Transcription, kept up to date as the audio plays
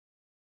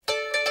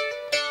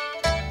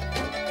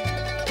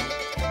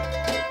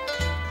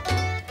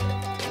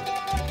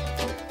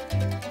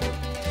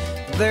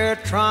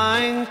They're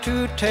trying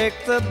to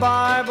take the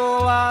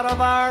Bible out of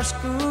our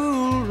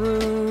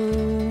schoolroom.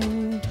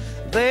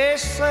 They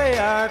say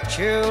our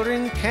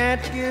children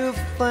can't give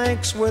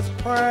thanks with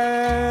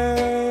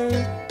prayer.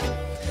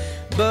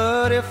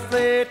 But if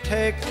they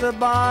take the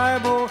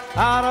Bible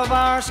out of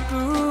our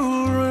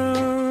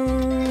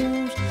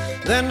schoolrooms,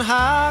 then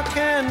how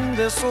can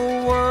this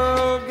old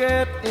world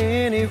get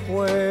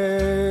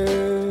anywhere?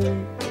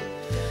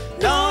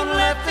 Don't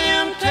let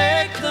them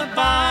take the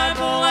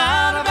Bible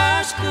out of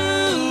our schoolroom.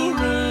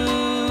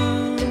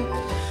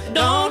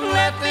 Don't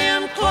let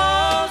them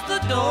close the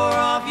door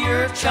of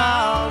your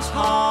child's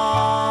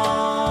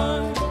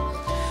heart.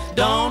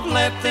 Don't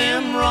let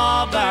them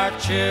rob our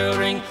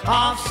children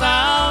of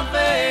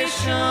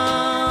salvation.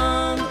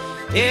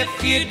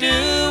 If you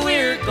do,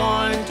 we're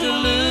going to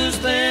lose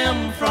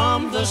them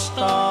from the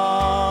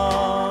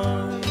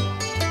start.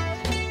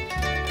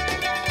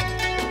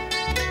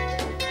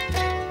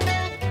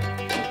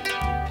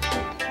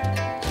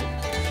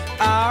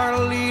 Our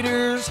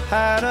leaders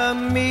had a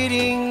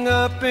meeting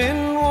up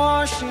in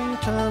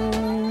Washington.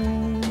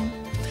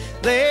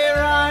 They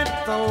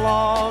write the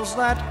laws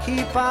that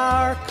keep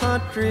our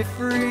country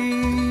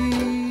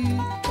free.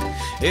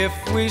 If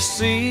we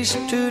cease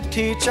to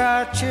teach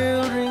our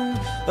children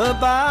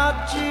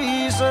about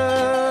Jesus,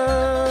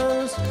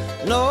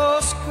 no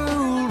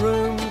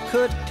schoolroom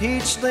could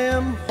teach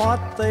them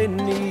what they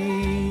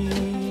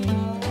need.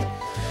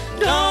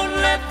 Don't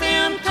let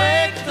them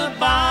take the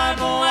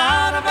Bible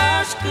out of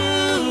our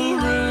schoolroom.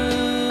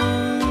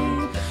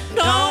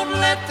 Don't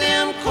let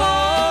them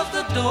close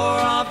the door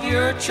of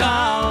your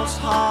child's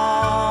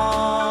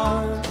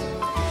heart.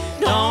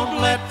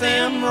 Don't let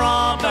them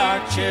rob our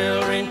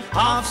children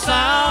of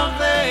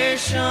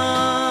salvation.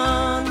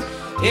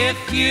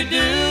 If you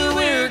do,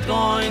 we're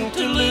going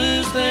to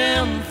lose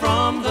them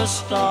from the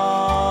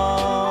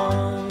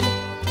start.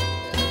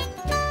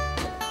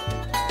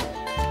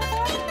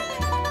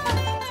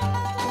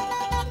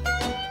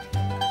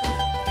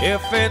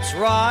 If it's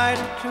right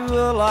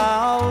to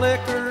allow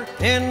liquor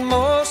in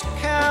most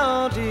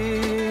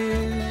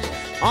counties,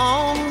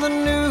 on the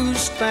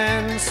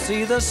newsstand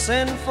see the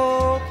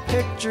sinful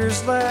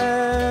pictures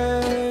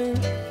there.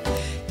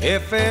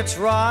 If it's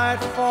right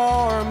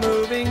for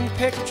moving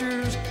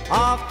pictures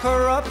of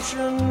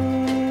corruption,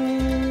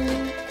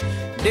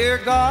 dear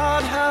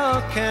God,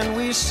 how can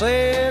we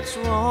say it's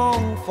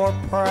wrong for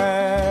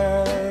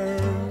prayer?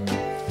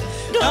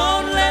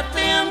 Don't let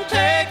them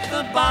take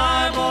the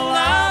Bible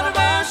out of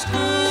our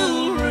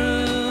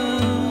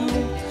schoolroom.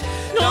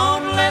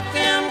 Don't let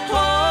them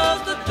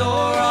close the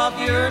door of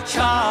your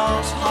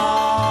child's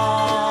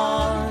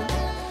heart.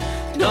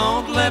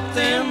 Don't let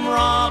them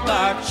rob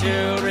our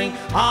children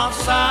of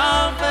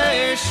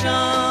salvation.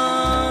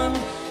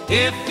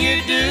 If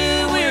you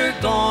do, we're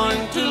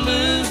going to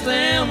lose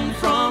them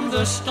from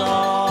the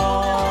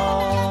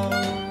start.